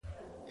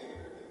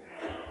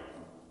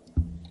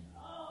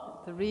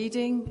The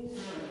reading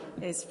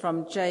is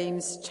from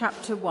James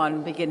chapter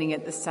 1, beginning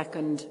at the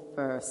 2nd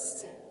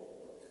verse.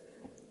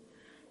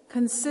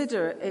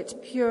 Consider it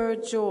pure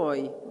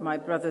joy, my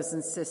brothers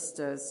and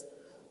sisters,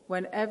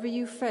 whenever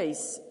you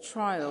face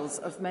trials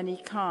of many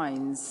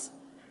kinds,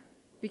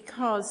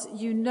 because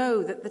you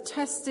know that the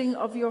testing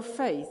of your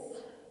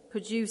faith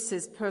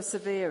produces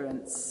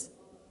perseverance.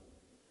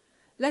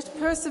 Let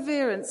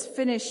perseverance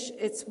finish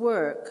its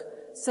work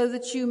so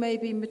that you may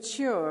be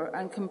mature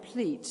and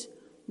complete,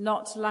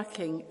 not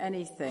lacking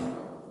anything.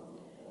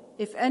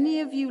 If any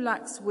of you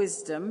lacks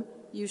wisdom,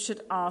 you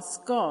should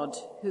ask God,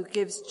 who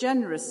gives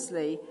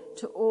generously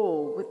to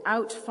all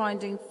without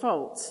finding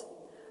fault,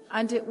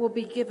 and it will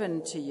be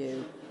given to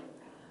you.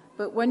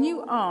 But when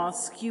you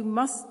ask, you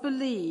must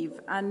believe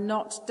and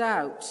not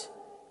doubt,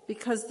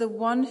 because the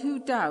one who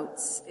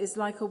doubts is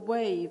like a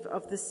wave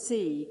of the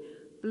sea,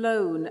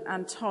 blown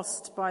and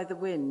tossed by the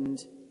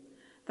wind.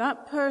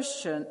 That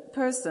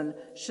person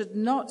should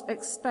not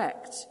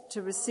expect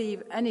to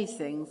receive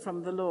anything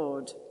from the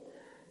Lord.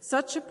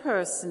 Such a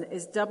person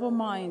is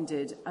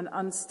double-minded and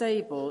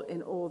unstable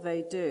in all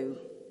they do.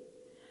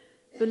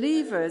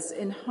 Believers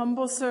in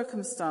humble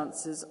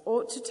circumstances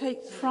ought to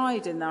take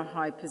pride in their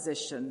high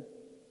position,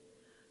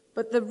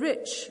 but the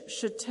rich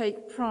should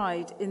take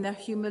pride in their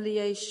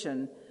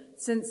humiliation,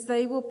 since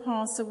they will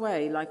pass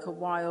away like a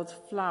wild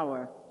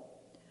flower.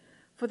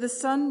 For the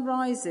sun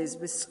rises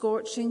with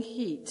scorching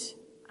heat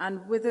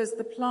and withers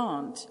the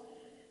plant.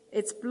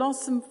 Its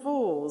blossom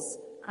falls,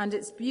 and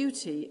its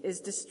beauty is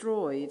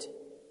destroyed.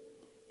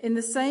 In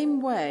the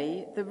same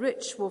way, the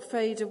rich will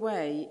fade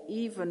away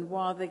even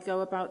while they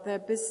go about their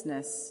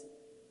business.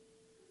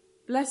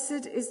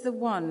 Blessed is the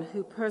one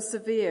who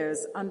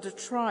perseveres under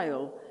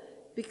trial,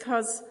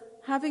 because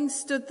having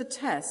stood the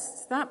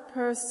test, that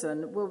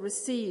person will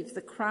receive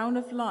the crown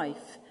of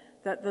life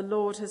that the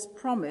Lord has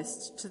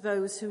promised to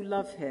those who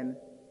love him.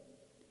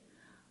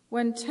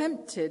 When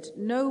tempted,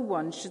 no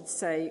one should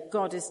say,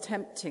 God is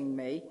tempting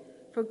me,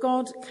 for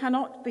God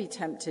cannot be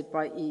tempted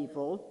by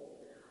evil,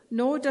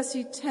 nor does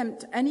he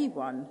tempt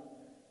anyone.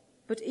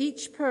 But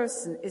each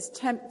person is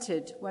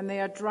tempted when they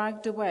are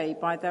dragged away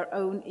by their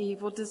own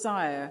evil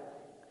desire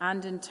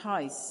and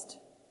enticed.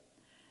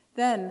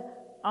 Then,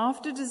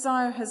 after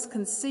desire has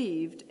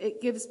conceived,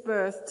 it gives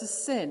birth to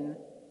sin,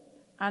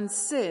 and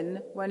sin,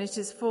 when it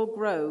is full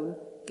grown,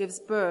 gives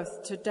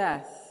birth to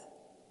death.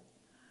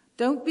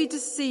 Don't be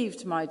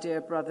deceived, my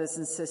dear brothers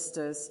and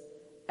sisters.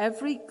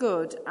 Every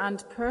good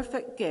and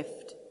perfect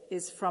gift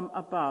is from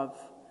above,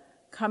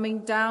 coming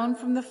down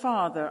from the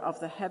Father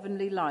of the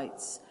heavenly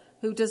lights,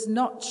 who does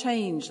not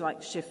change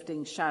like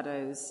shifting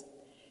shadows.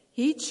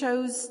 He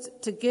chose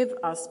to give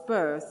us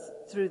birth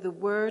through the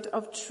word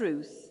of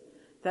truth,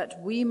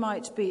 that we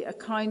might be a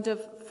kind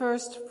of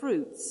first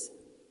fruits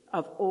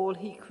of all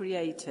he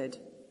created.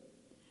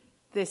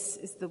 This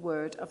is the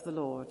word of the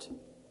Lord.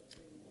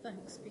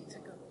 Thanks be to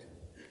God.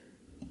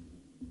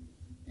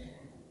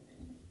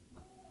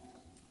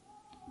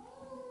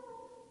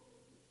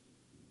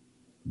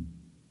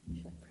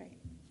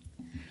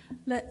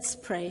 Let's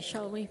pray,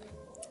 shall we?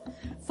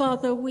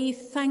 Father, we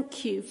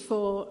thank you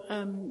for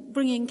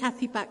bringing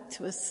Kathy back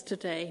to us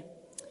today.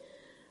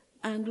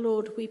 And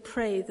Lord, we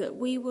pray that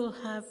we will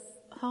have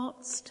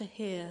hearts to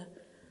hear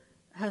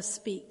her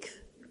speak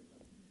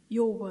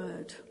your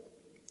word.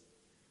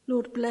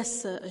 Lord,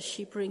 bless her as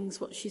she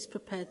brings what she's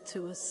prepared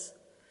to us.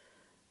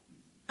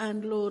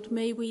 And Lord,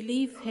 may we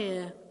leave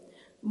here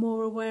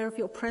more aware of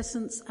your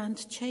presence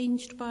and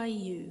changed by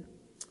you.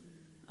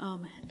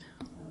 Amen.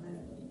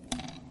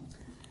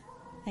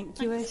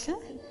 Thank you,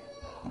 Ursula.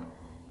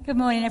 Good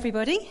morning,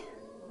 everybody.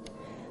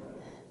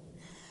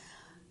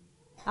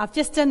 I've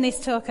just done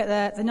this talk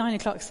at the 9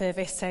 o'clock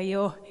service, so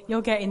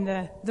you're getting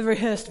the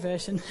rehearsed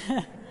version.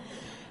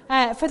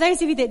 For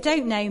those of you that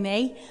don't know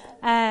me,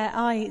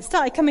 I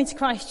started coming to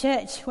Christ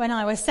Church when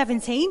I was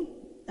 17.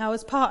 I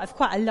was part of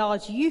quite a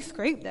large youth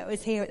group that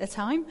was here at the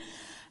time,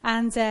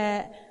 and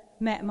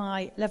met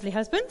my lovely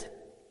husband.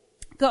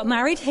 Got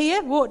married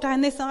here, walked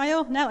down this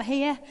aisle, now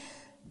here.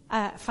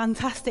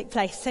 Fantastic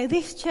place. So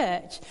this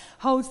church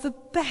holds the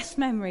best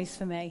memories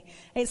for me.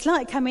 It's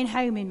like coming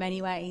home in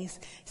many ways.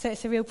 So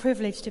it's a real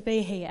privilege to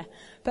be here.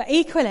 But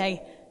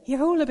equally,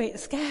 you're all a bit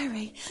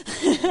scary.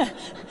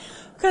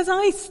 Because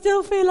I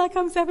still feel like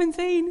I'm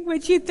 17,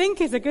 which you'd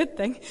think is a good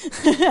thing.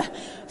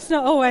 It's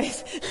not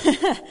always.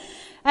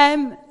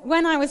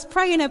 When I was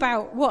praying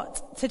about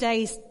what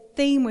today's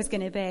theme was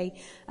going to be,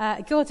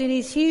 God in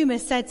his humour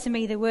said to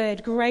me the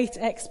word great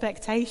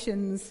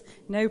expectations,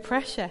 no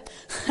pressure.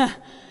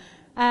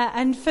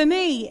 And for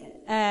me,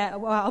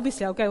 well,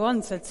 obviously I'll go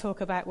on to talk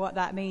about what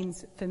that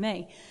means for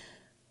me.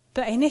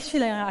 But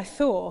initially I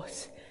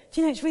thought,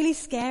 do you know, it's really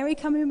scary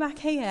coming back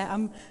here.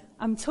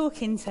 I'm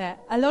talking to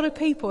a lot of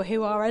people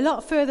who are a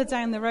lot further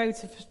down the road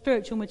to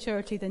spiritual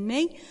maturity than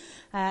me.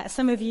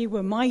 Some of you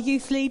were my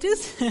youth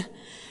leaders.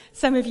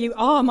 Some of you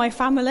are my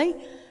family.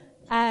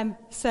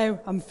 So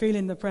I'm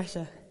feeling the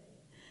pressure.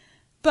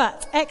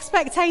 But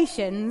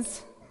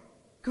expectations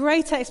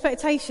Great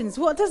expectations.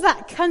 What does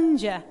that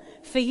conjure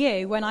for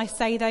you when I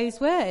say those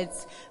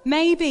words?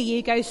 Maybe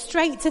you go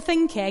straight to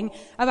thinking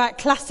about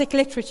classic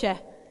literature.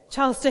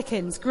 Charles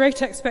Dickens,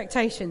 Great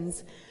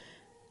Expectations.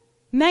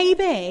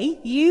 Maybe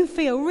you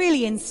feel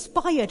really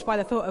inspired by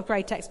the thought of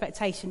great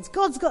expectations.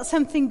 God's got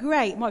something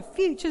great. My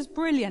future's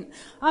brilliant.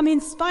 I'm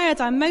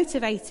inspired. I'm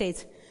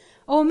motivated.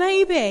 Or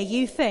maybe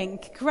you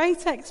think,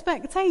 great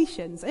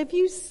expectations. Have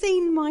you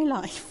seen my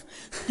life?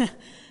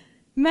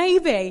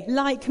 Maybe,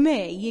 like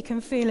me, you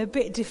can feel a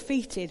bit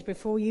defeated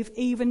before you've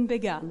even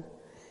begun.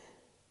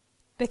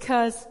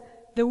 Because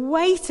the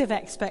weight of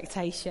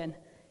expectation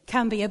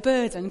can be a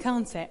burden,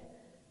 can't it?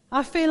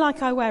 I feel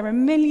like I wear a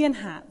million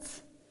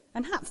hats.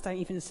 And hats don't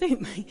even suit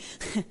me.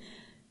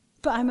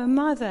 But I'm a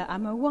mother,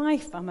 I'm a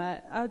wife, I'm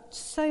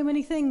so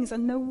many things.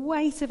 And the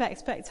weight of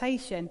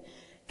expectation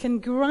can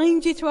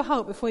grind you to a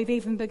halt before you've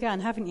even begun,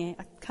 haven't you?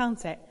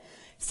 Can't it?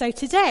 So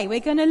today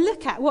we're going to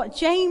look at what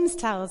James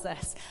tells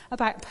us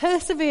about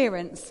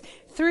perseverance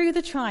through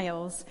the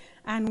trials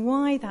and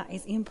why that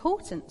is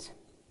important.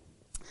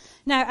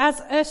 Now, as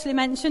Ursula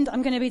mentioned,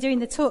 I'm going to be doing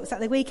the talks at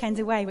the weekend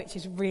away, which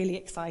is really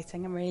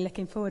exciting. I'm really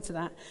looking forward to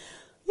that.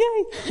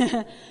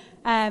 Yay!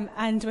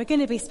 And we're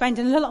going to be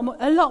spending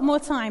a lot more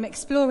time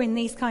exploring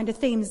these kind of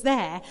themes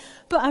there.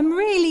 But I'm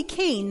really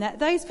keen that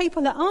those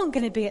people that aren't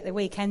going to be at the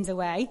weekend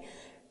away,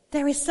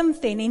 there is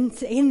something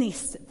in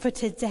this for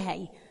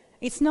today.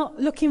 It's not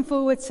looking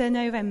forward to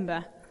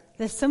November.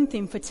 There's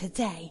something for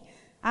today.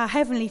 Our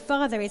Heavenly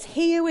Father is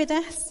here with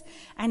us,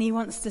 and He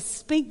wants to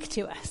speak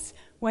to us,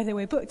 whether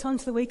we're booked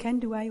onto the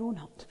weekend away or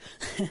not.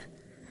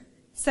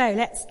 So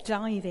let's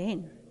dive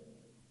in.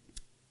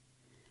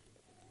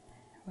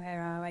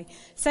 Where are we?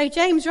 So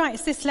James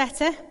writes this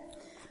letter.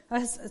 I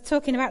was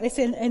talking about this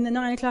in the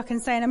 9 o'clock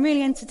and saying I'm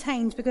really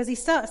entertained because he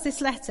starts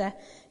this letter.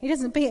 He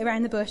doesn't beat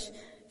around the bush.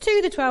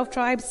 To the 12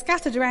 tribes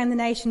scattered around the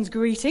nations,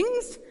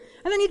 greetings.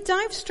 And then he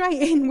dives straight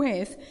in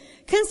with,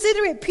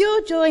 consider it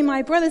pure joy,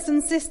 my brothers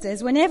and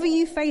sisters, whenever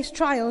you face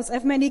trials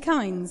of many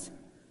kinds.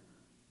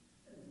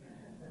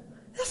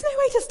 That's no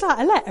way to start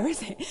a letter,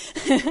 is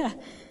it?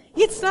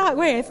 You'd start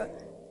with,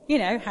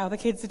 how the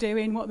kids are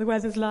doing, what the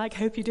weather's like,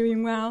 hope you're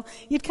doing well.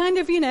 You'd kind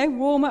of,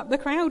 warm up the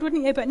crowd,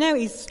 wouldn't you? But no,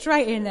 he's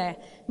straight in there,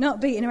 not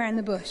beating around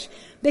the bush.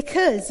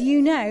 Because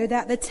you know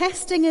that the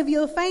testing of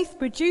your faith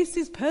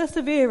produces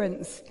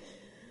perseverance.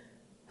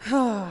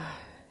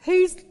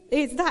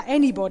 Is that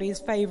anybody's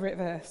favourite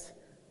verse?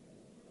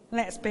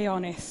 Let's be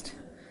honest.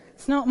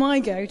 It's not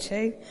my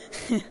go-to.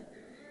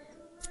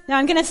 Now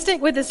I'm going to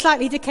stick with the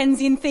slightly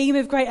Dickensian theme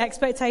of great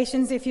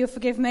expectations, if you'll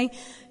forgive me,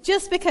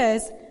 just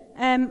because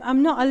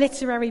I'm not a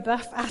literary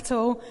buff at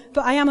all,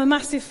 but I am a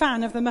massive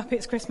fan of the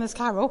Muppets Christmas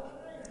Carol.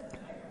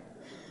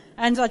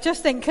 And I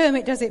just think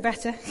Kermit does it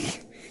better.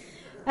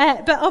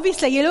 But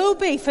obviously you'll all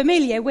be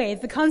familiar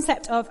with the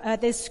concept of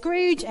there's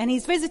Scrooge, and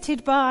he's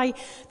visited by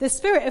the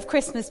spirit of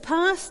Christmas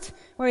past,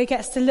 where he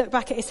gets to look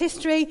back at his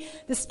history,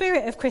 the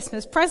spirit of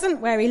Christmas present,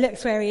 where he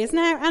looks where he is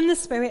now, and the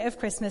spirit of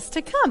Christmas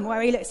to come,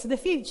 where he looks to the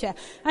future.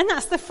 And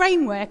that's the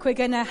framework we're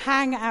going to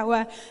hang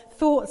our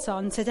thoughts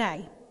on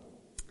today.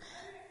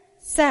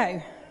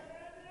 So,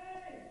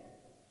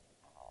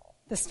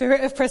 the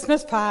spirit of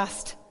Christmas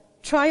past,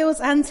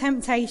 trials and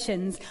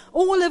temptations.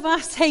 All of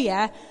us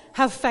here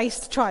have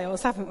faced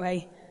trials, haven't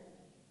we?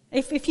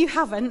 If you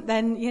haven't,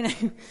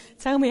 then,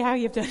 tell me how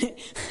you've done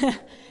it.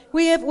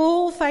 We have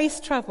all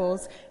faced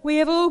troubles. We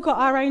have all got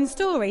our own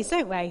stories,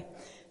 don't we?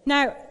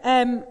 Now,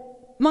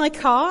 my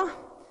car,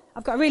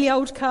 I've got a really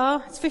old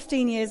car. It's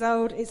 15 years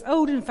old. It's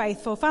old and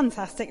faithful.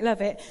 Fantastic.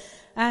 Love it.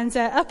 And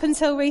up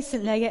until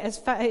recently, it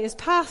has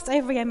passed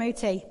every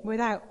MOT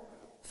without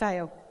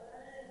fail.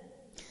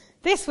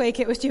 This week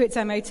it was due its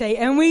MOT,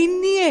 and we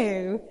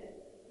knew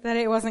that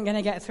it wasn't going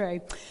to get through.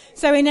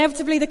 So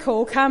inevitably the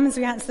call comes,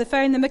 we answer the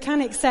phone, the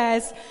mechanic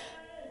says,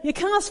 your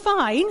car's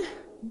fine,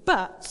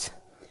 but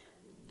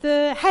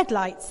the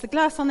headlights, the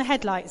glass on the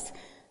headlights,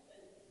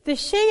 the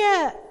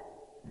sheer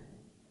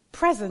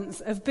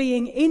presence of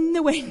being in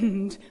the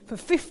wind for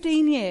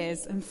 15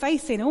 years and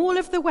facing all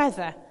of the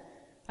weather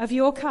of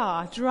your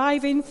car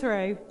driving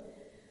through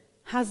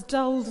has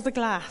dulled the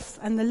glass,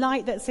 and the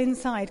light that's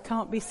inside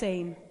can't be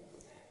seen.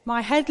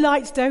 My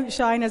headlights don't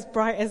shine as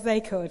bright as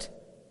they could.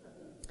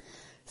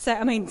 So,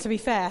 to be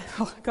fair,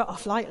 I got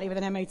off lightly with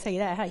an MOT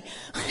there, hey.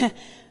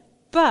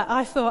 But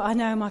I thought, I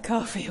know how my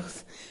car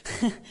feels.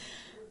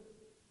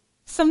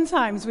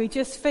 Sometimes we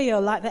just feel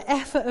like the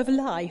effort of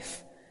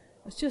life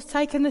has just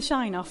taken the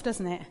shine off,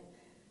 doesn't it?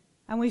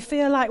 And we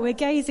feel like we're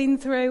gazing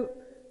through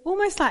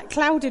almost like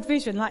clouded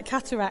vision, like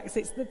cataracts.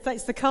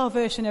 It's the car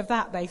version of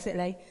that,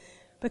 basically.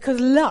 Because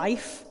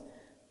life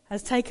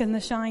has taken the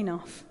shine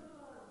off.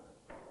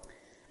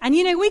 And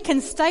we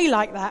can stay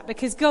like that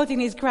because God in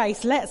His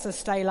grace lets us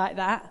stay like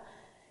that.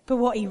 But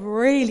what He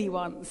really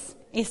wants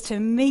is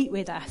to meet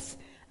with us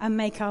and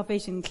make our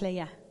vision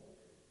clear.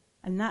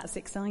 And that's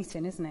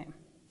exciting, isn't it?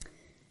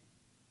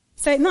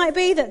 So it might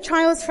be that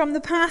trials from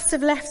the past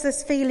have left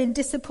us feeling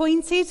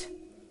disappointed.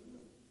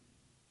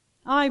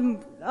 I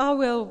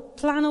will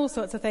plan all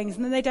sorts of things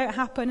and then they don't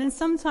happen. And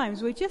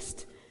sometimes we're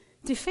just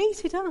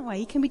defeated, aren't we?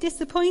 You can be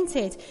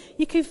disappointed.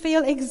 You can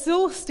feel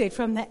exhausted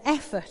from the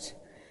effort.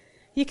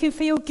 You can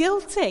feel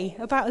guilty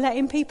about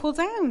letting people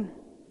down.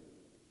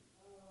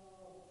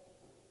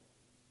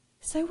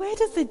 So where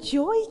does the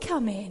joy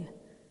come in?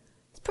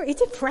 It's pretty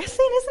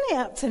depressing, isn't it,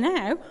 up to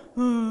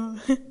now?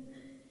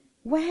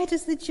 Where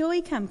does the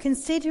joy come?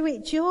 Consider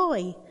it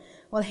joy.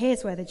 Well,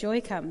 here's where the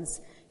joy comes.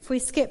 If we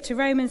skip to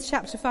Romans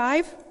chapter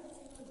 5,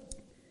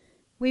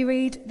 we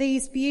read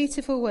these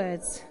beautiful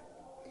words.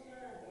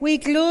 We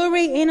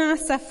glory in our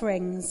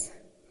sufferings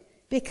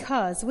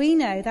because we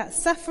know that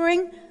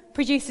suffering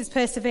produces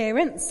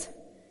perseverance.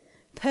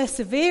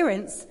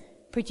 Perseverance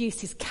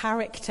produces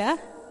character.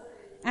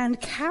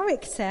 And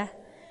character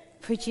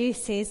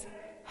produces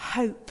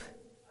hope.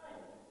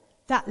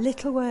 That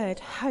little word,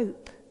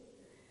 hope.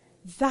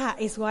 That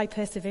is why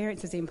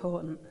perseverance is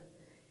important.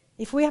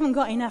 If we haven't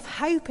got enough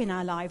hope in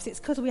our lives, it's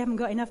because we haven't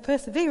got enough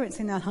perseverance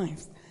in our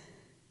lives.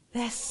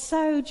 They're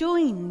so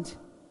joined.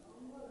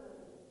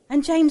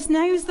 And James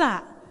knows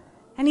that.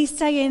 And he's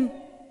saying,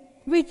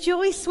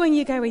 rejoice when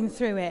you're going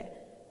through it,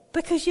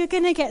 because you're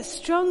going to get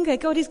stronger.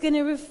 God is going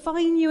to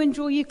refine you and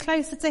draw you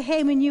closer to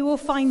him, and you will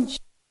find joy.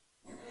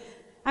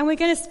 And we're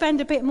going to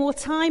spend a bit more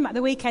time at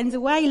the weekend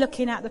away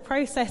looking at the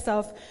process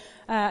of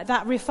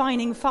that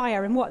refining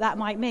fire and what that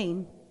might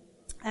mean.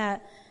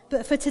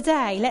 But for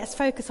today, let's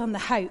focus on the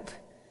hope.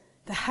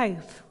 The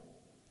hope.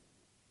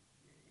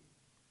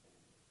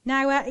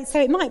 Now,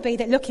 so it might be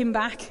that looking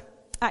back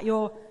at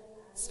your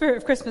Spirit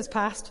of Christmas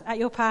past, at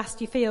your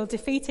past, you feel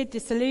defeated,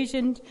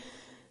 disillusioned,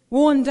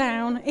 worn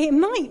down. It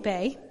might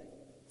be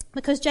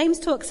because James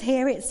talks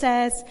here, it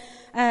says,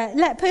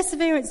 let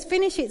perseverance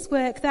finish its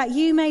work that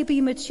you may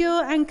be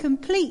mature and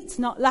complete,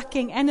 not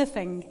lacking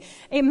anything.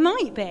 It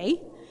might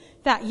be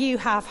that you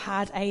have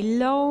had a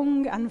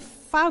long and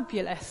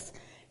fabulous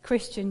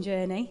Christian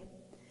journey.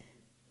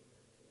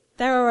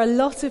 There are a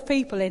lot of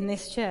people in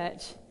this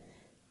church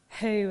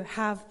who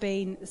have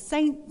been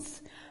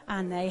saints,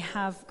 and they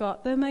have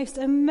got the most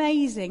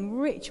amazing,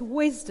 rich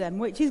wisdom,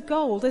 which is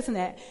gold, isn't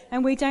it?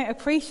 And we don't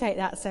appreciate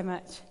that so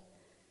much.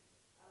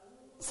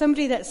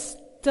 Somebody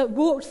that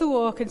walked the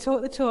walk and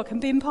talked the talk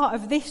and been part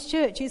of this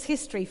church's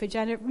history for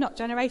not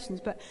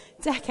generations, but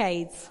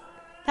decades.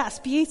 That's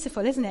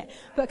beautiful, isn't it?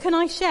 But can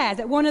I share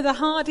that one of the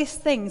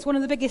hardest things, one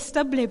of the biggest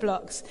stumbling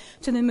blocks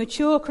to the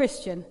mature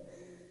Christian,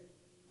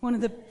 one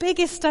of the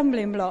biggest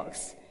stumbling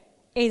blocks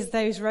is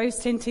those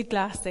rose-tinted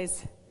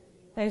glasses,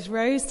 those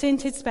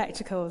rose-tinted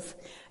spectacles.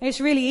 And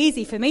it's really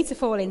easy for me to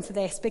fall into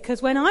this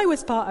because when I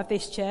was part of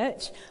this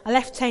church, I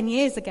left 10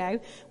 years ago,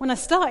 when I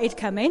started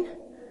coming,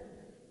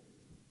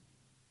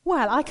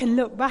 well, I can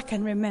look back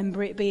and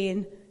remember it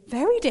being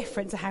very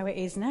different to how it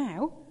is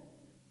now.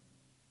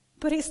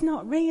 But it's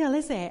not real,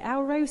 is it?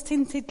 Our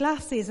rose-tinted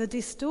glasses are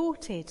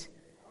distorted.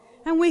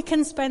 And we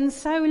can spend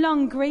so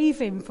long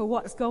grieving for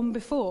what's gone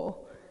before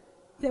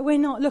that we're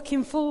not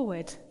looking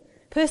forward.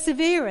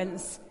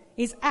 Perseverance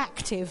is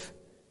active.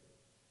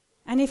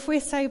 And if we're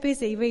so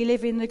busy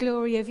reliving the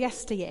glory of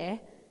yesteryear,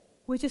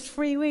 we're just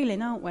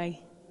freewheeling, aren't we?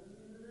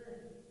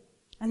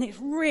 And it's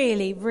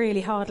really,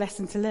 really hard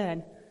lesson to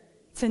learn,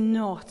 to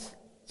not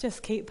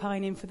just keep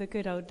pining for the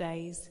good old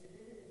days.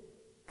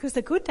 Because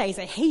the good days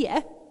are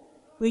here.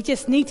 We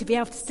just need to be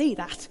able to see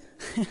that.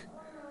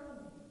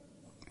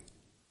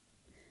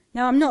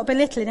 Now, I'm not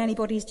belittling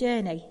anybody's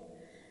journey,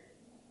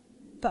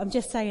 but I'm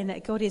just saying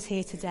that God is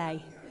here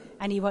today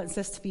and he wants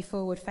us to be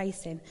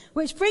forward-facing.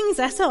 Which brings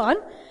us on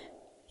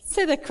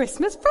to the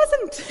Christmas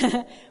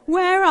present.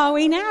 Where are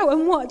we now,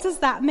 and what does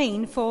that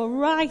mean for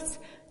right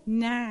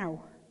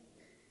now?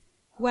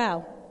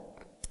 Well,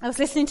 I was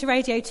listening to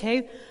Radio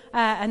 2,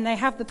 and they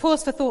have the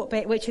Pause for Thought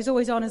bit, which is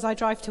always on as I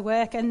drive to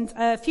work. And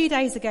a few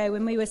days ago,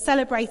 when we were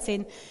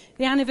celebrating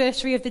the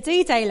anniversary of the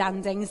D-Day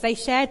landings, they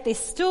shared this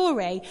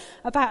story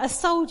about a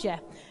soldier.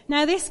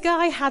 Now, this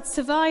guy had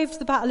survived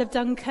the Battle of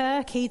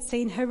Dunkirk. He'd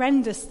seen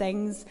horrendous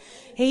things.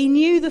 He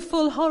knew the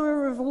full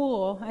horror of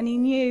war, and he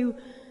knew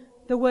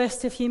the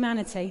worst of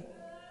humanity.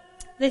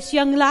 This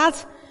young lad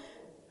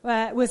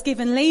was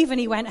given leave, and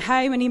he went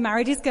home, and he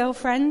married his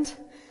girlfriend.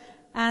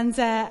 And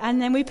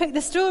then we picked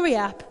the story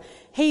up.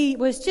 He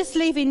was just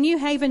leaving New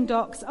Haven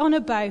docks on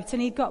a boat,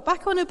 and he'd got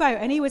back on a boat,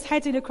 and he was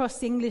heading across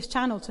the English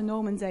Channel to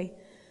Normandy.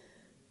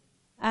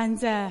 And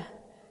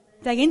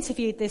they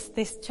interviewed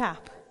this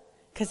chap,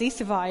 because he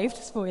survived,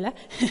 spoiler.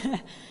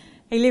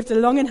 He lived a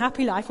long and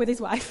happy life with his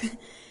wife.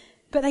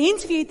 But they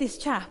interviewed this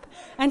chap,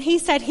 and he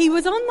said he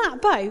was on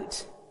that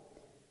boat,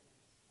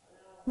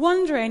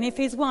 wondering if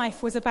his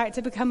wife was about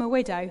to become a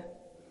widow,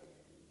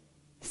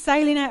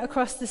 sailing out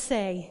across the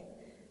sea.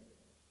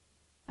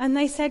 And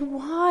they said,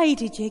 why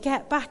did you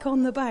get back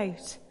on the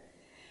boat?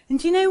 And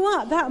do you know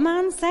what that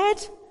man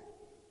said?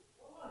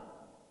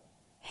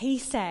 He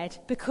said,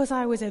 because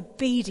I was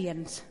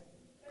obedient.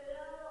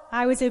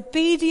 I was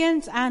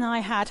obedient and I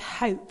had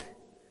hope.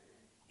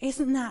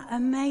 Isn't that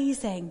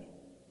amazing?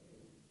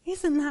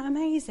 Isn't that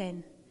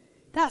amazing?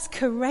 That's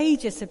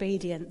courageous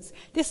obedience.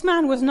 This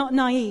man was not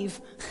naive.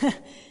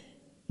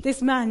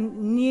 This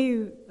man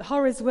knew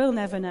horrors we'll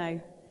never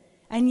know.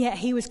 and yet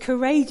he was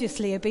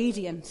courageously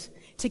obedient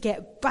to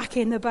get back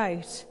in the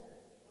boat.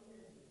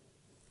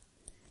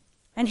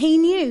 And he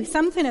knew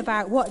something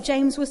about what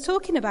James was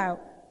talking about.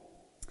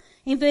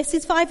 In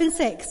verses 5 and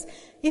 6,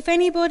 if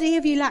anybody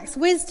of you lacks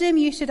wisdom,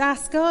 you should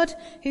ask God,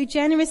 who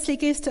generously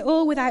gives to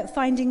all without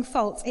finding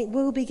fault. It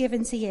will be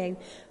given to you.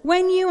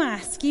 When you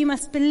ask, you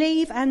must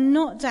believe and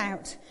not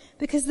doubt,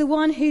 because the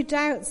one who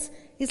doubts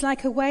is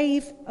like a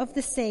wave of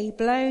the sea,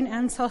 blown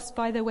and tossed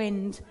by the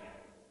wind.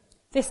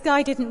 This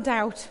guy didn't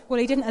doubt. Well,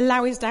 he didn't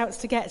allow his doubts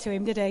to get to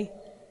him, did he?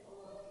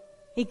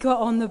 He got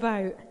on the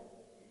boat.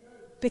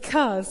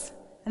 Because,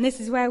 and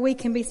this is where we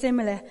can be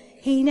similar,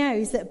 he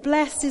knows that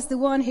blessed is the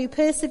one who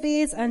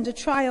perseveres under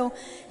trial,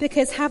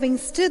 because having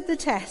stood the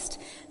test,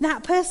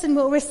 that person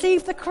will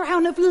receive the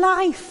crown of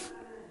life.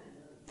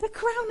 The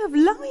crown of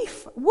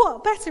life.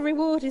 What better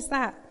reward is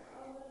that?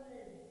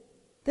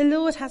 The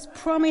Lord has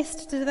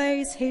promised to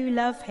those who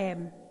love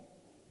him.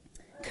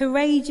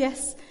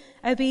 Courageous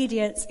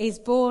obedience is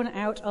born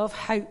out of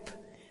hope,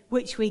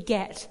 which we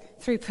get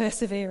through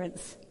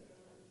perseverance.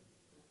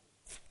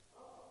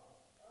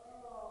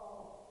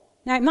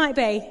 Now, it might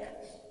be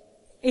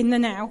in the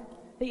now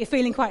that you're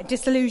feeling quite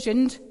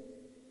disillusioned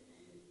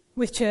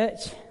with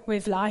church,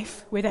 with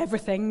life, with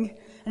everything.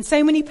 And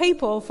so many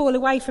people fall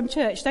away from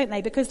church, don't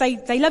they? Because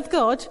they love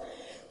God,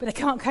 but they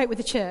can't cope with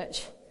the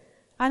church.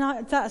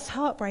 And that's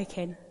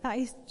heartbreaking. That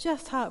is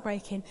just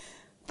heartbreaking.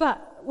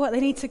 But what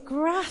they need to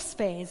grasp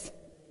is,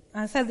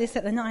 I said this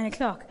at the 9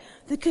 o'clock,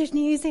 the good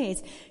news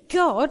is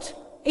God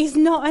is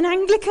not an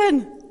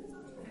Anglican.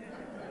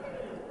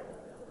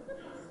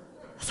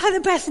 That's like the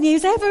best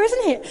news ever,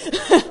 isn't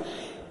it?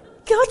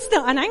 God's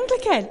not an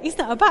Anglican. He's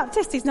not a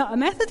Baptist. He's not a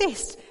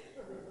Methodist.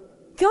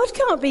 God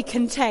can't be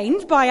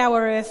contained by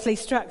our earthly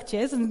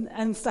structures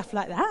and stuff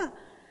like that.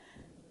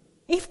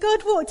 If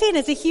God walked in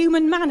as a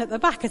human man at the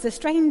back as a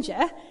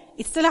stranger,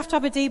 he'd still have to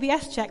have a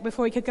DBS check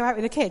before he could go out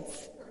with the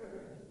kids.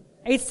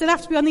 He'd still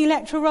have to be on the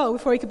electoral roll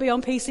before he could be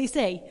on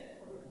PCC.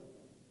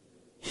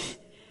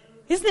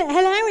 Isn't it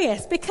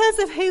hilarious? Because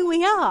of who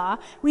we are,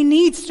 we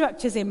need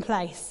structures in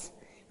place.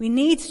 We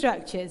need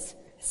structures,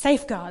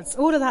 safeguards,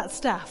 all of that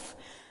stuff.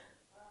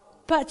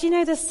 But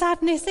the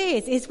sadness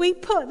is we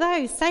put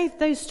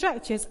those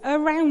structures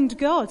around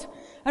God,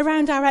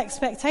 around our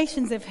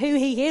expectations of who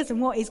he is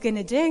and what he's going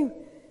to do.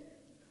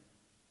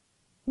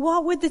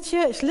 What would the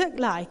church look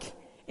like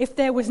if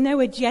there was no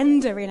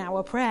agenda in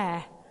our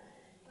prayer?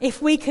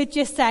 If we could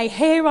just say,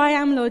 here I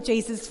am, Lord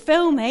Jesus,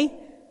 fill me.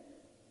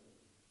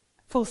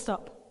 Full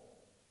stop.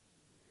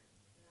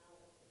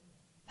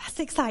 That's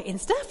exciting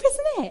stuff,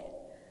 isn't it?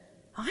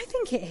 I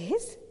think it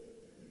is.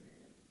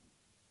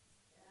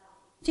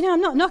 Do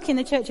I'm not knocking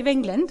the Church of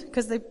England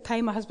because they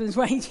pay my husband's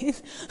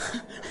wages.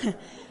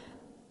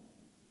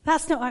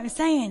 That's not what I'm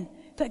saying.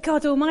 But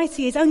God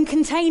Almighty is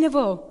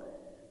uncontainable.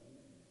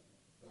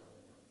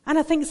 And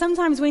I think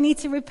sometimes we need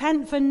to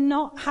repent for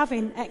not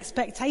having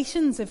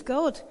expectations of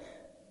God.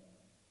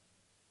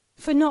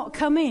 For not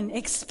coming,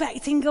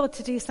 expecting God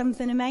to do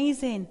something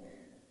amazing.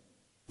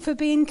 For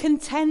being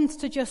content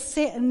to just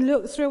sit and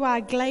look through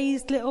our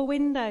glazed little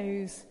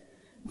windows.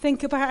 And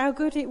think about how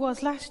good it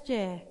was last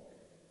year.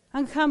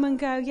 And come and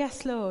go,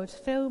 yes, Lord,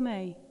 fill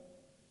me.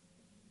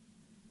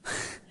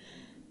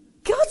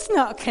 God's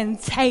not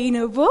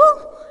containable.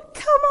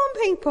 Come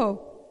on,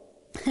 people.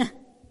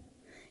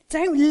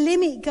 Don't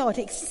limit God,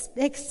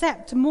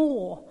 accept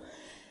more.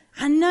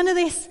 And none of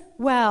this,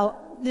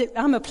 well,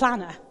 I'm a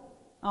planner.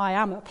 I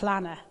am a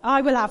planner.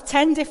 I will have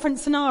 10 different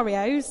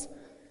scenarios,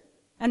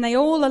 and they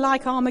all are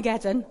like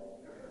Armageddon.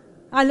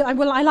 I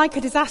like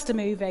a disaster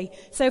movie.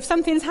 So if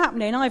something's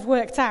happening, I've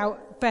worked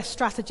out best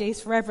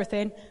strategies for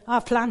everything.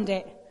 I've planned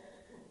it.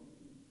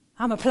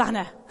 I'm a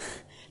planner.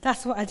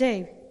 That's what I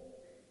do.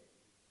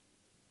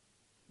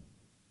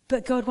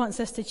 But God wants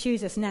us to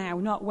choose us now,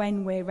 not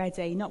when we're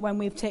ready, not when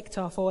we've ticked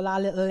off all our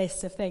little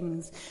lists of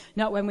things,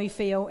 not when we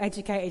feel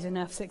educated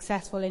enough,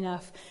 successful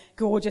enough,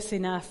 gorgeous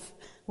enough,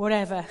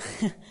 whatever.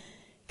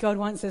 God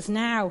wants us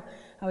now.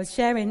 I was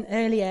sharing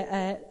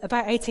earlier,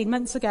 about 18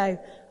 months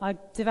ago, I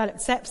developed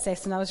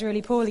sepsis and I was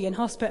really poorly in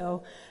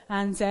hospital.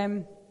 And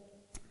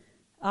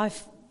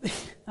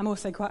I'm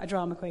also quite a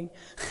drama queen.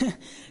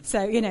 So,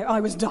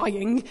 I was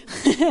dying.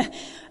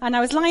 And I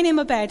was lying in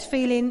my bed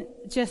feeling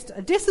just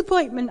a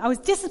disappointment. I was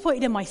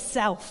disappointed in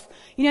myself.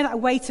 That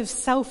weight of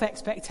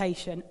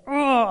self-expectation.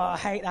 Oh, I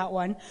hate that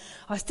one.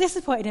 I was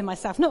disappointed in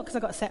myself, not because I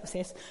got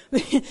sepsis,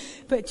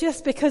 but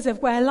just because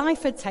of where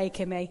life had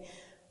taken me.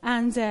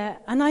 And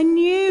I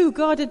knew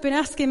God had been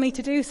asking me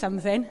to do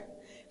something,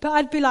 but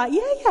I'd be like,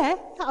 yeah,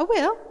 I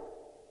will.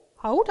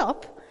 Hold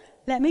up.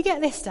 Let me get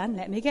this done.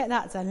 Let me get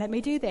that done. Let me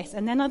do this.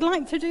 And then I'd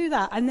like to do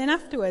that. And then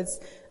afterwards,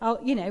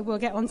 we'll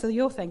get on to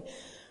your thing.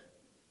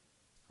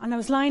 And I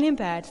was lying in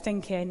bed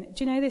thinking,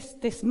 do you know,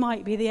 this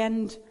might be the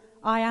end.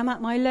 I am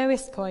at my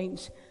lowest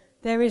point.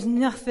 There is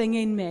nothing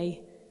in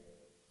me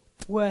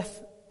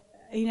worth,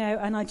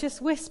 and I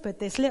just whispered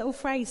this little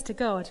phrase to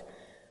God.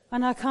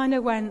 And I kind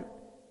of went,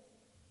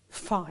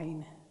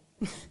 fine.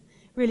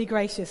 Really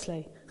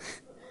graciously.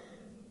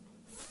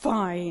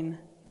 Fine.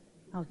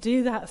 I'll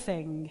do that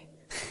thing.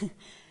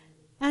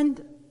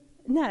 And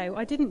no,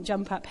 I didn't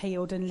jump up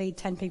healed and lead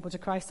 10 people to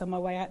Christ on my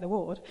way out the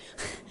ward.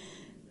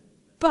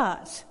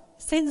 But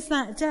since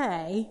that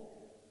day,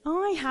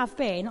 I have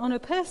been, on a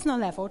personal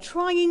level,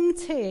 trying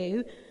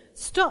to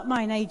stop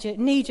my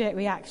knee-jerk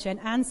reaction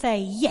and say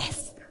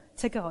yes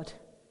to God.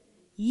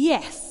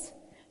 Yes.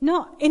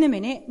 Not in a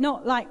minute,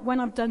 not like when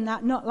I've done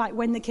that, not like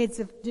when the kids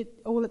have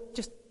all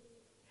just,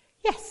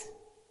 yes.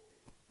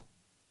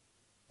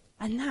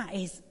 And that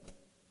is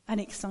an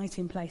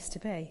exciting place to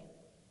be.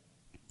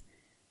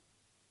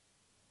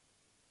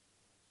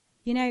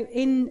 You know,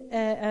 in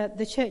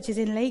the churches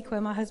in Leek,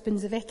 where my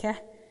husband's a vicar,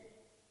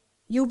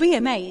 you'll be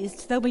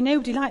amazed. There'll be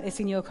nobody like this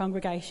in your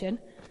congregation.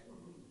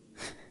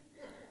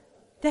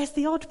 There's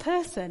the odd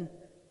person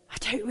I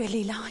don't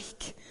really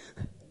like.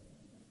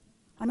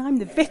 And I'm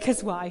the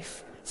vicar's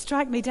wife.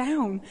 Strike me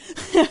down.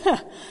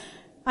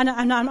 And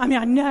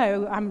I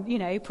know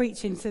I'm,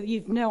 preaching, so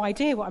you've no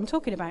idea what I'm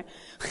talking about.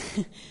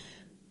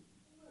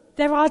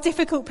 There are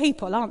difficult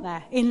people, aren't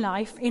there, in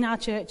life, in our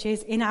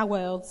churches, in our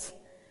worlds.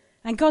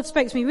 And God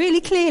spoke to me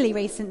really clearly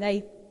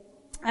recently.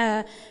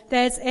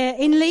 There's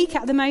in Leek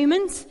at the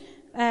moment,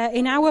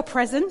 in our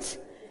present,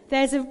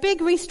 there's a big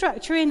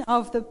restructuring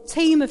of the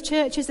team of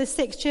churches. There's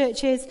 6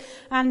 churches,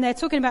 and they're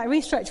talking about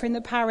restructuring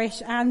the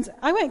parish. And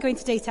I won't go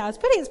into details,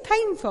 but it's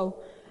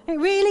painful. It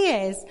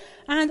really is.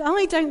 And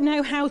I don't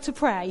know how to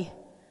pray.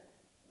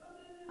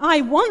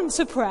 I want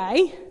to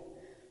pray,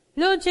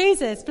 Lord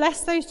Jesus,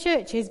 bless those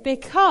churches,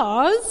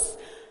 because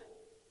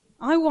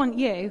I want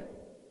you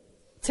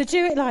to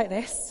do it like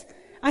this.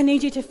 I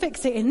need you to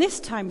fix it in this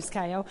time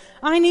scale.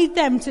 I need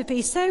them to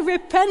be so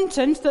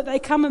repentant that they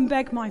come and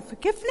beg my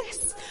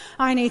forgiveness.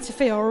 I need to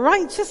feel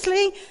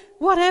righteously,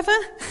 whatever.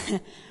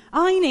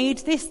 I need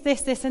this,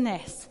 and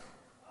this.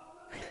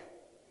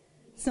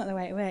 It's not the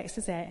way it works,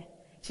 is it?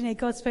 Do you know,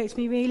 God spoke to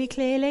me really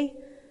clearly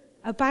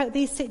about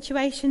these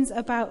situations,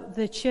 about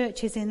the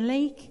churches in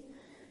Leek,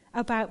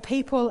 about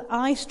people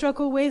I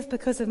struggle with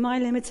because of my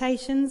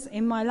limitations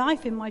in my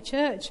life, in my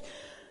church,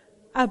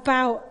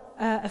 about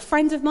a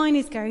friend of mine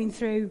is going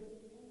through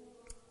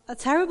a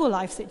terrible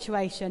life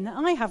situation.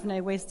 I have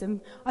no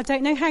wisdom. I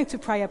don't know how to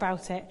pray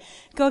about it.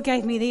 God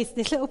gave me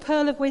this little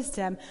pearl of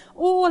wisdom.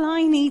 All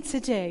I need to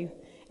do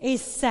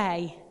is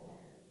say,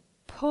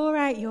 pour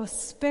out your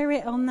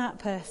spirit on that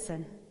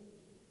person.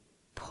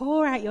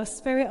 Pour out your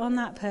spirit on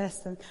that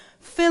person.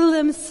 Fill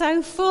them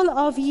so full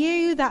of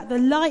you that the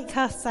light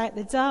casts out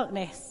the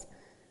darkness.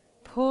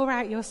 Pour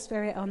out your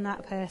spirit on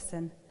that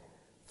person.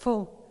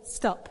 Full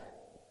stop.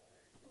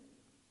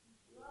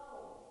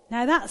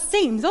 Now that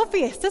seems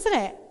obvious, doesn't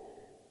it?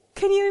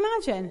 Can you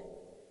imagine?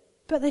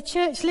 But the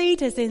church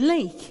leaders in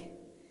Leek,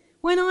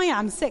 when I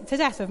am sick to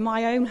death of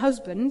my own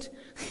husband,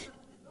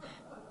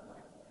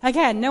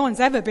 again, no one's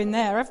ever been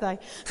there, have they?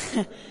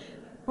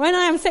 When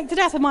I am sick to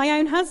death of my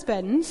own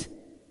husband,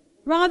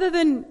 rather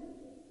than,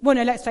 well,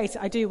 no, let's face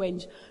it, I do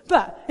whinge,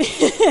 but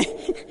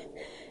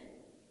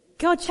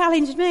God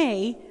challenged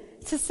me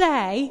to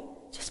say,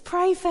 just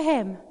pray for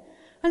him.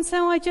 And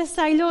so I just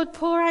say, Lord,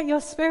 pour out your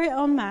spirit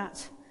on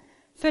Matt.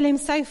 Fill him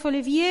so full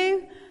of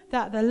you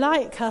that the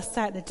light casts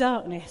out the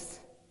darkness.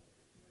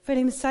 Fill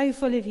him so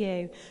full of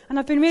you. And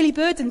I've been really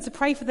burdened to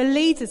pray for the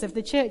leaders of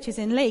the churches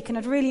in Leek, and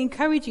I'd really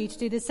encourage you to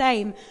do the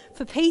same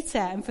for Peter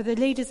and for the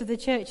leaders of the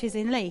churches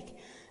in Leek,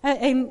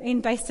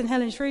 in Bayston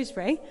Hill and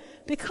Shrewsbury,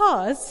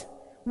 because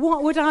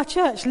what would our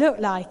church look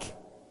like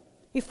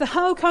if the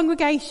whole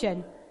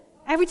congregation,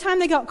 every time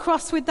they got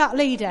cross with that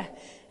leader,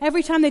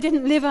 every time they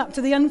didn't live up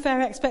to the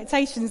unfair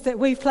expectations that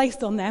we've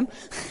placed on them,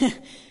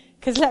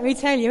 because let me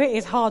tell you, it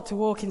is hard to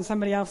walk in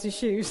somebody else's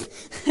shoes.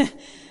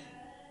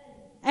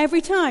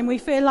 Every time we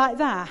feel like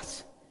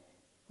that,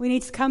 we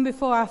need to come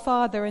before our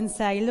Father and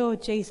say,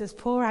 Lord Jesus,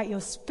 pour out your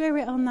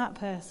spirit on that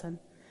person.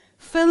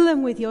 Fill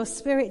them with your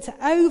spirit to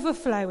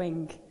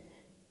overflowing.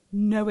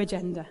 No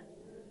agenda.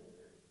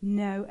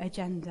 No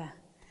agenda.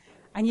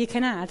 And you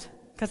can add,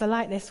 because I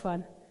like this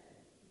one,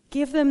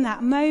 give them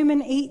that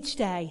moment each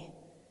day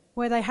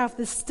where they have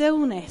the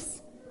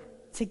stillness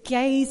to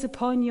gaze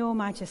upon your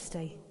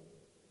majesty.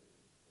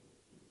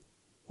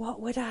 What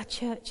would our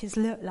churches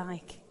look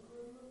like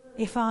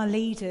if our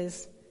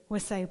leaders were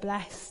so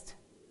blessed?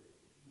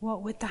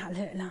 What would that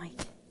look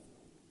like?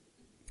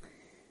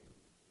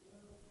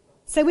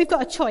 So we've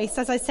got a choice,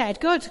 as I said.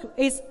 God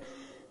is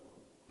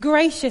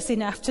gracious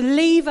enough to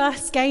leave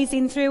us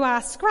gazing through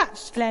our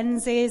scratched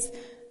lenses,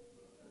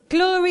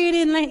 glorying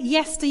in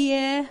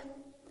yesteryear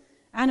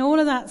and all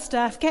of that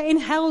stuff, getting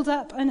held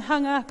up and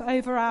hung up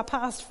over our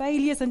past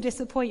failures and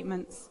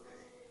disappointments.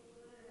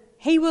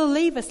 He will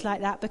leave us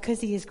like that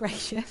because he is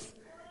gracious,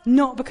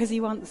 not because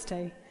he wants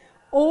to.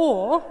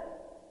 Or,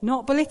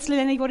 not belittling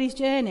anybody's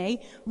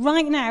journey,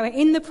 right now,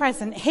 in the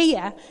present,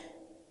 here,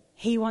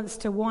 he wants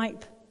to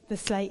wipe the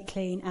slate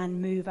clean and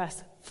move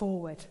us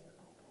forward.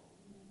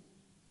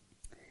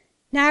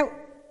 Now,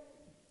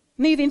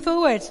 moving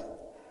forward,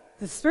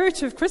 the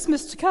spirit of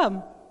Christmas to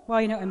come.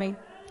 Well, you know what I mean.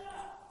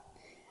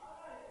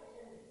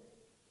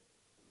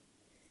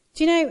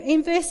 Do you know,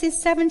 in verses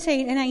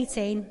 17 and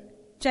 18,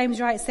 James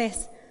writes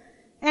this: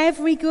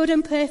 every good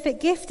and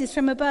perfect gift is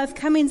from above,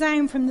 coming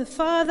down from the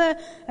Father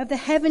of the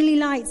heavenly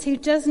lights, who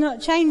does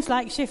not change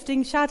like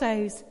shifting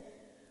shadows.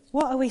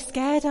 What are we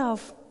scared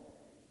of?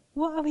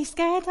 What are we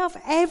scared of?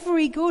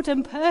 Every good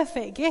and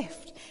perfect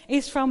gift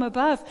is from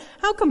above.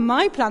 How can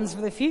my plans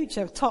for the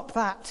future top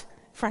that,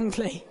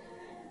 frankly?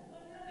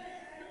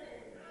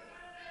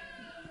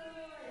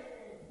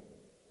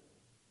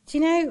 Do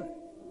you know,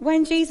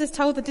 when Jesus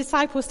told the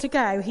disciples to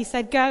go, he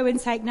said, go and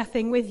take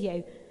nothing with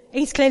you.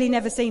 He's clearly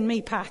never seen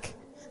me pack.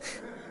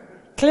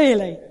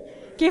 Clearly.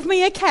 Give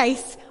me a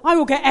case, I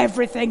will get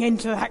everything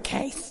into that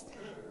case.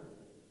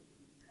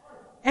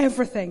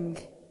 Everything.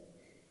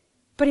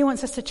 But he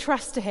wants us to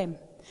trust to him.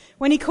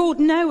 When he called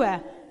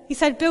Noah, he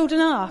said, build an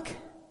ark.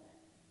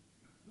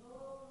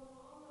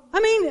 I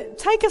mean,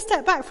 take a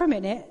step back for a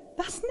minute.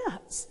 That's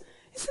nuts.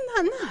 Isn't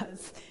that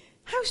nuts?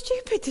 How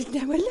stupid did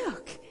Noah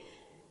look?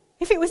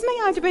 If it was me,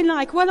 I'd have been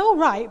like, well, all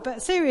right,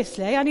 but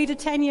seriously, I need a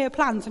 10-year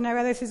plan to know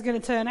how this is going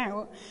to turn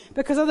out,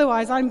 because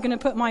otherwise I'm going to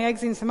put my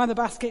eggs in some other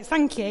baskets,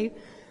 thank you.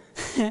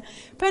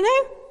 But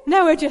no,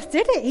 Noah just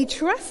did it. He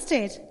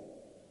trusted.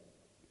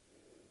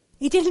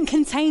 He didn't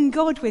contain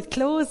God with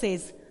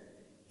clauses.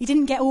 He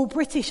didn't get all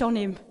British on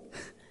him.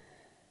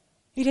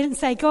 He didn't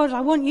say, God, I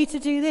want you to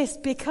do this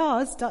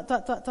because ...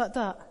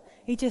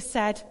 He just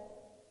said,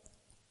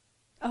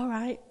 all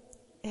right,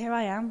 here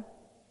I am.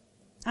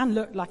 And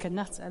looked like a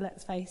nutter,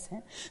 let's face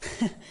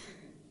it.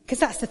 Because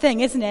that's the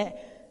thing, isn't it?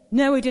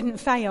 No, we didn't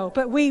fail,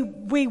 but we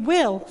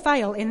will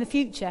fail in the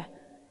future.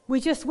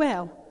 We just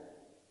will.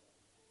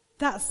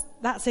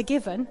 That's a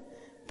given.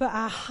 But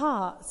our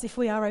hearts, if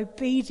we are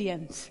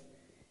obedient,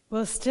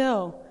 will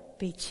still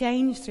be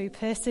changed through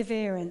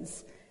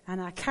perseverance, and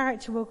our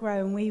character will grow,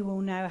 and we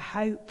will know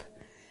hope.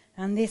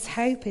 And this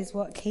hope is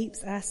what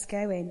keeps us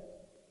going.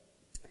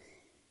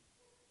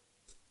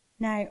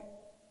 Now,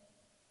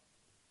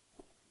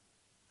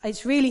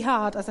 it's really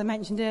hard, as I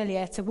mentioned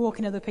earlier, to walk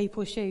in other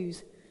people's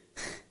shoes.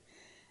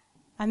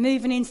 And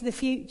moving into the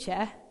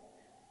future,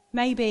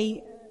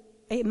 maybe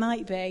it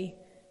might be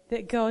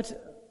that God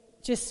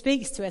just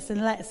speaks to us and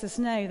lets us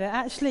know that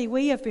actually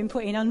we have been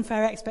putting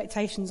unfair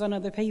expectations on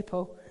other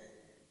people.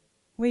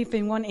 We've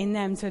been wanting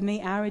them to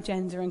meet our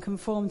agenda and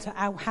conform to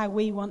how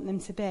we want them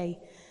to be.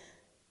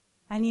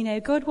 And you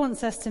know, God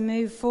wants us to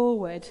move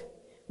forward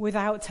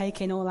without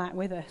taking all that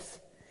with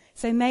us.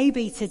 So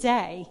maybe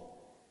today,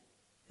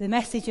 the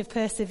message of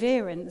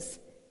perseverance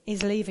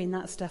is leaving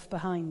that stuff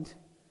behind.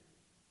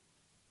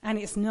 And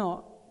it's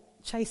not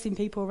chasing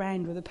people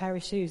around with a pair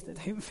of shoes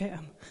that don't fit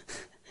them.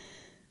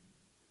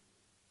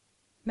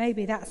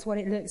 Maybe that's what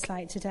it looks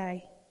like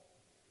today.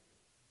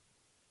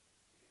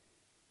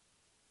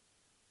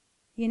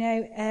 You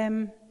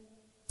know,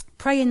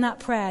 praying that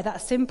prayer,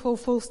 that simple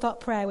full-stop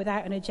prayer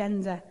without an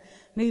agenda,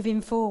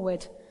 moving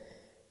forward.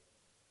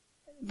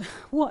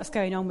 What's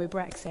going on with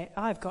Brexit?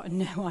 I've got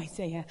no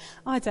idea.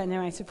 I don't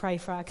know how to pray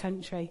for our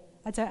country.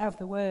 I don't have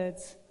the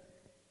words.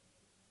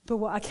 But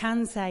what I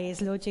can say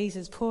is, Lord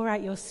Jesus, pour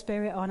out your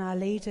Spirit on our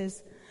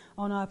leaders,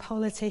 on our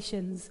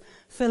politicians.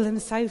 Fill them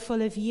so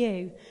full of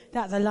you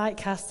that the light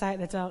casts out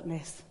the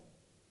darkness.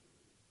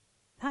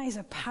 That is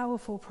a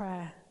powerful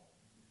prayer.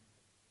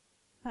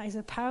 That is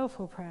a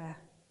powerful prayer.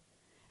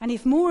 And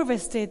if more of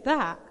us did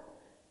that,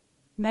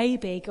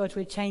 maybe God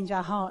would change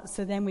our hearts,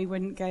 so then we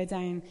wouldn't go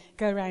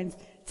around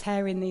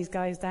tearing these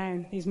guys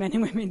down, these men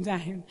and women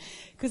down.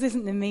 Because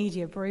isn't the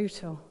media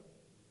brutal?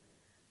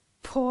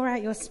 Pour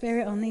out your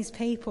Spirit on these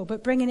people,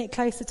 but bringing it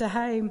closer to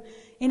home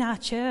in our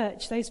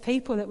church, those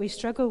people that we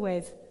struggle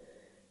with.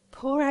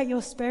 Pour out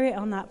your Spirit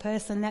on that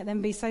person. Let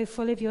them be so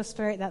full of your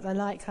Spirit that the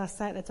light casts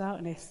out the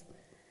darkness.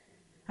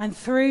 And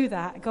through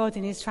that, God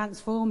in his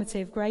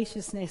transformative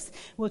graciousness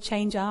will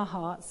change our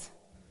hearts,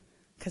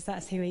 because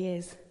that's who he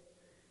is.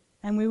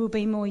 And we will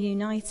be more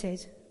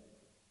united.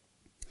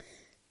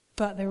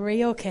 But the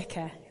real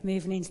kicker,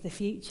 moving into the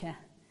future,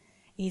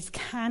 is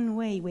can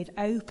we, with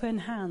open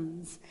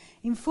hands,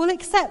 in full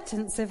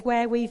acceptance of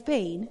where we've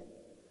been,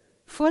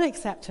 full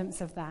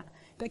acceptance of that,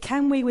 but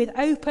can we with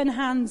open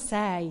hands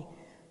say,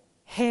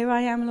 here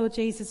I am, Lord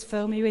Jesus,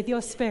 fill me with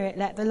your Spirit,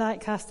 let the light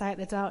cast out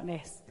the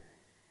darkness.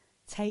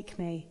 Take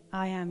me,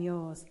 I am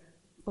yours.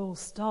 Full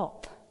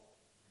stop.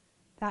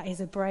 That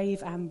is a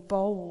brave and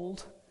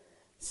bold,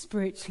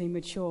 spiritually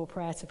mature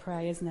prayer to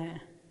pray, isn't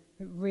it?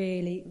 It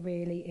really,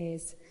 really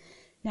is.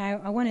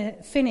 Now, I want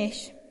to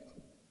finish.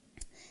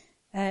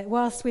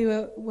 Whilst we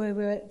were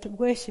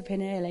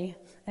worshipping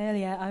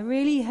earlier, I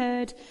really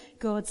heard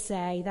God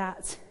say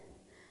that,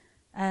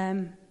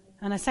 and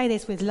I say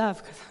this with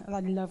love because I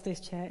love this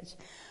church.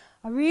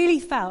 I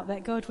really felt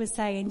that God was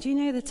saying, do you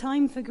know the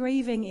time for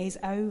grieving is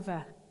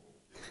over?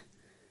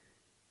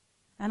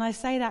 And I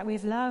say that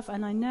with love,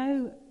 and I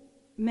know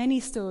many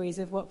stories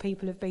of what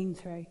people have been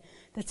through.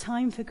 The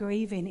time for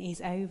grieving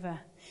is over.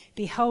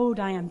 Behold,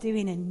 I am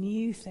doing a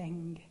new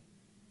thing.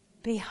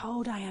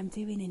 Behold, I am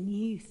doing a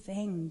new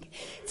thing.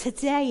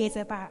 Today is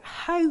about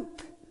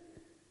hope.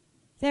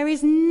 There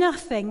is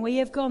nothing we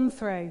have gone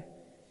through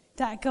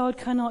that God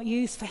cannot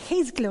use for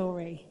his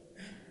glory.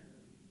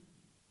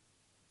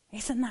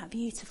 Isn't that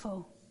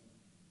beautiful?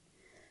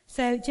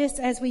 So just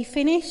as we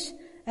finish,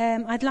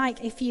 I'd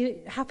like, if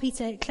you're happy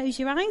to close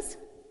your eyes,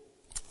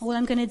 all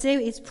I'm going to do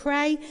is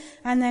pray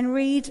and then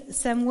read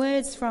some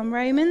words from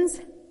Romans.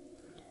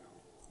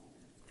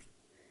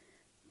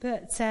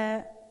 But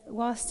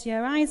whilst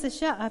your eyes are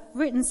shut, I've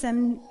written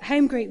some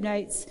home group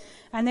notes.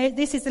 And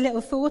this is a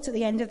little thought at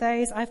the end of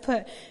those. I've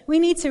put, we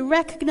need to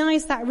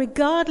recognise that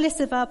regardless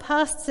of our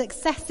past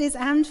successes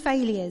and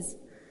failures,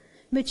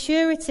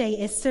 maturity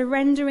is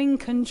surrendering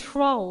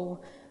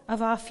control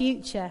of our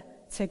future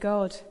to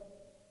God.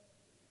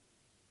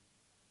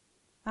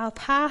 Our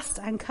past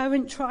and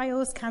current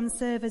trials can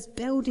serve as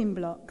building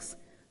blocks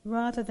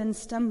rather than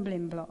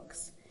stumbling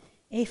blocks,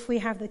 if we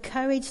have the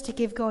courage to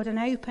give God an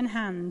open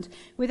hand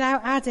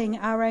without adding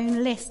our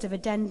own list of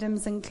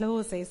addendums and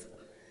clauses.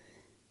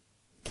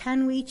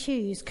 Can we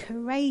choose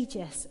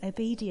courageous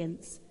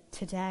obedience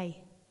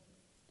today?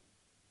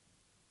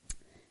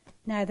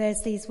 Now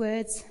there's these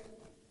words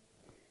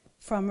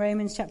from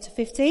Romans chapter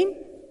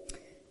 15,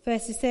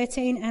 verses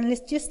 13, and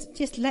let's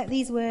just let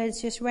these words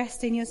just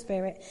rest in your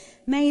spirit.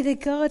 May the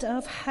God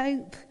of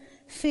hope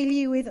fill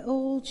you with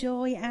all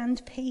joy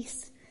and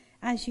peace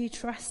as you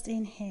trust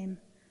in him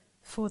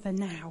for the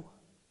now,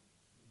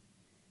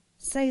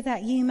 so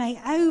that you may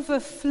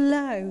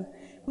overflow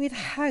with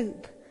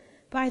hope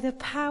by the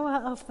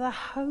power of the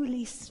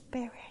Holy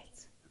Spirit.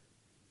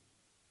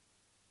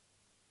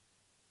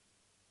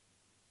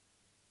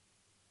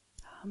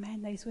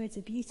 Amen. Those words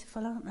are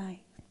beautiful, aren't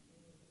they?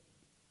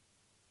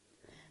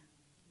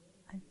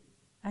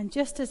 And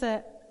just as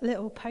a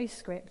little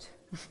postscript,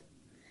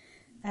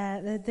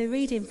 the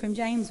reading from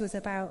James was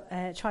about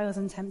trials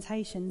and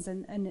temptations,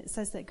 and it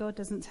says that God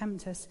doesn't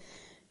tempt us,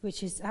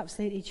 which is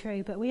absolutely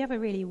true, but we have a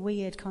really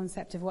weird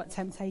concept of what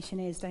temptation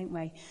is, don't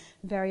we?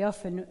 Very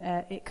often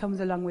it comes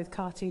along with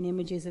cartoon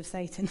images of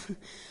Satan,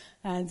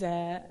 and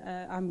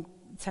I'm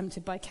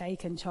tempted by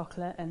cake and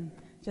chocolate and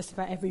just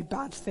about every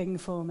bad thing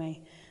for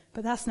me.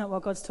 But that's not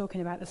what God's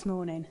talking about this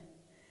morning.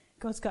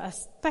 God's got a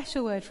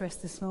special word for us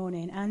this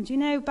morning. And you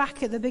know,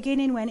 back at the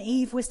beginning when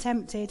Eve was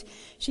tempted,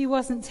 she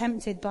wasn't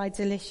tempted by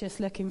delicious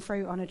looking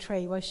fruit on a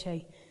tree, was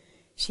she?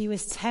 She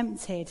was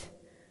tempted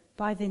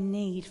by the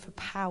need for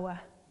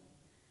power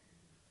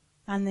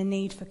and the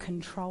need for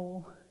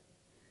control.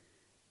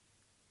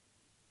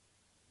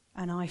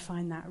 And I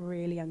find that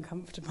really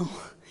uncomfortable.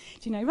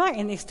 Do you know,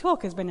 writing this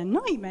talk has been a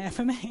nightmare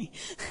for me.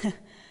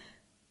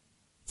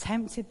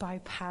 Tempted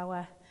by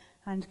power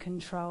and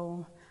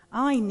control.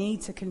 I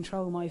need to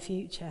control my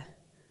future.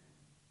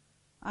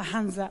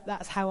 Hands up,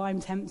 that's how I'm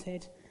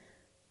tempted.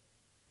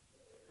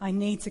 I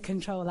need to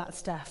control that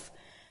stuff.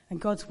 And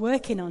God's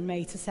working on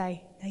me to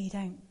say, no, you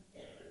don't.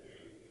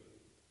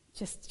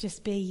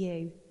 Just be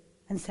you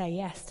and say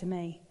yes to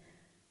me.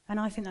 And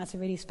I think that's a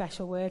really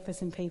special word for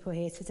some people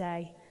here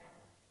today.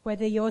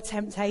 Whether your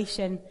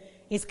temptation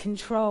is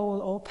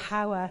control or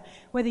power,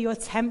 whether you're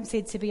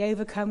tempted to be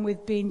overcome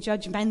with being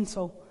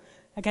judgmental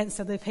against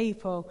other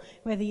people,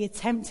 whether you're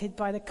tempted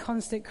by the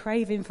constant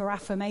craving for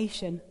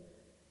affirmation.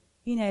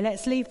 You know,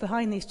 let's leave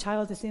behind these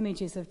childish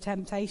images of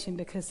temptation,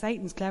 because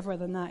Satan's cleverer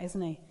than that,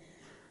 isn't he?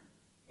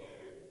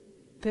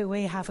 But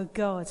we have a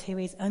God who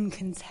is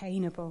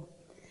uncontainable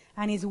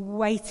and is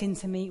waiting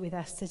to meet with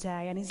us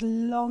today, and is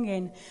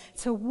longing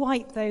to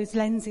wipe those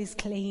lenses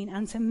clean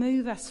and to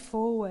move us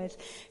forward.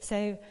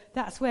 So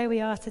that's where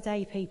we are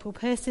today, people.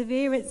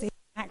 Perseverance is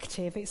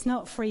active. It's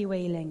not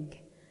freewheeling.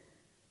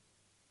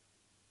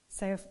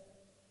 So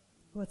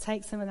we'll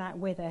take some of that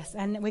with us.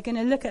 And we're going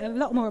to look at a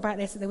lot more about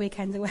this at the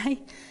weekend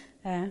away.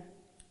 But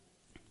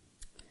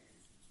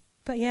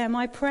yeah,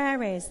 my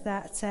prayer is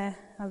that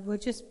I will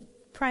just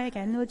pray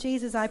again. Lord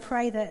Jesus, I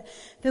pray that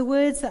the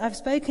words that I've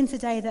spoken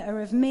today that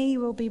are of me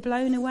will be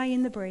blown away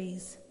in the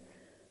breeze.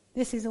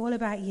 This is all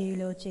about you,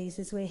 Lord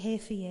Jesus. We're here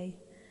for you.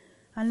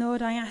 And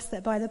Lord, I ask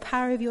that by the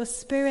power of your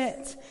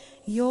Spirit,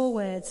 your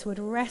words would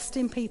rest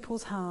in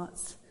people's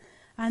hearts,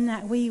 and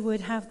that we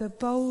would have the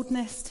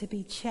boldness to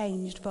be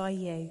changed by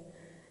you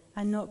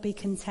and not be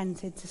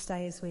contented to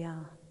stay as we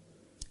are.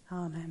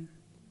 Amen.